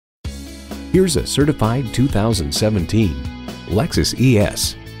Here's a certified 2017 Lexus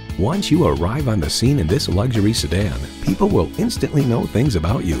ES. Once you arrive on the scene in this luxury sedan, people will instantly know things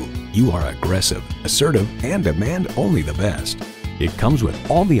about you. You are aggressive, assertive, and demand only the best. It comes with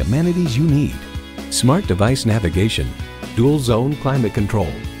all the amenities you need: smart device navigation, dual zone climate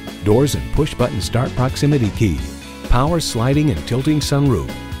control, doors and push-button start proximity key, power sliding and tilting sunroof,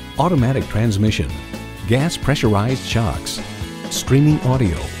 automatic transmission, gas pressurized shocks, streaming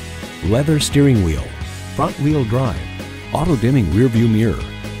audio, leather steering wheel, front wheel drive, auto dimming rear view mirror,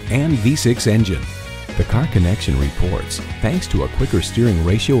 and V6 engine. The Car Connection reports, thanks to a quicker steering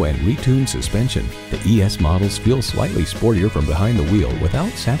ratio and retuned suspension, the ES models feel slightly sportier from behind the wheel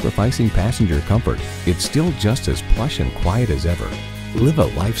without sacrificing passenger comfort. It's still just as plush and quiet as ever. Live a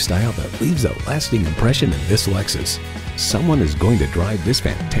lifestyle that leaves a lasting impression in this Lexus. Someone is going to drive this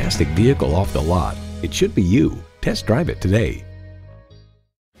fantastic vehicle off the lot. It should be you. Test drive it today.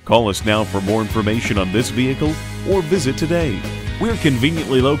 Call us now for more information on this vehicle or visit today. We're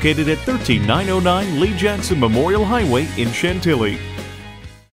conveniently located at 13909 Lee Jackson Memorial Highway in Chantilly.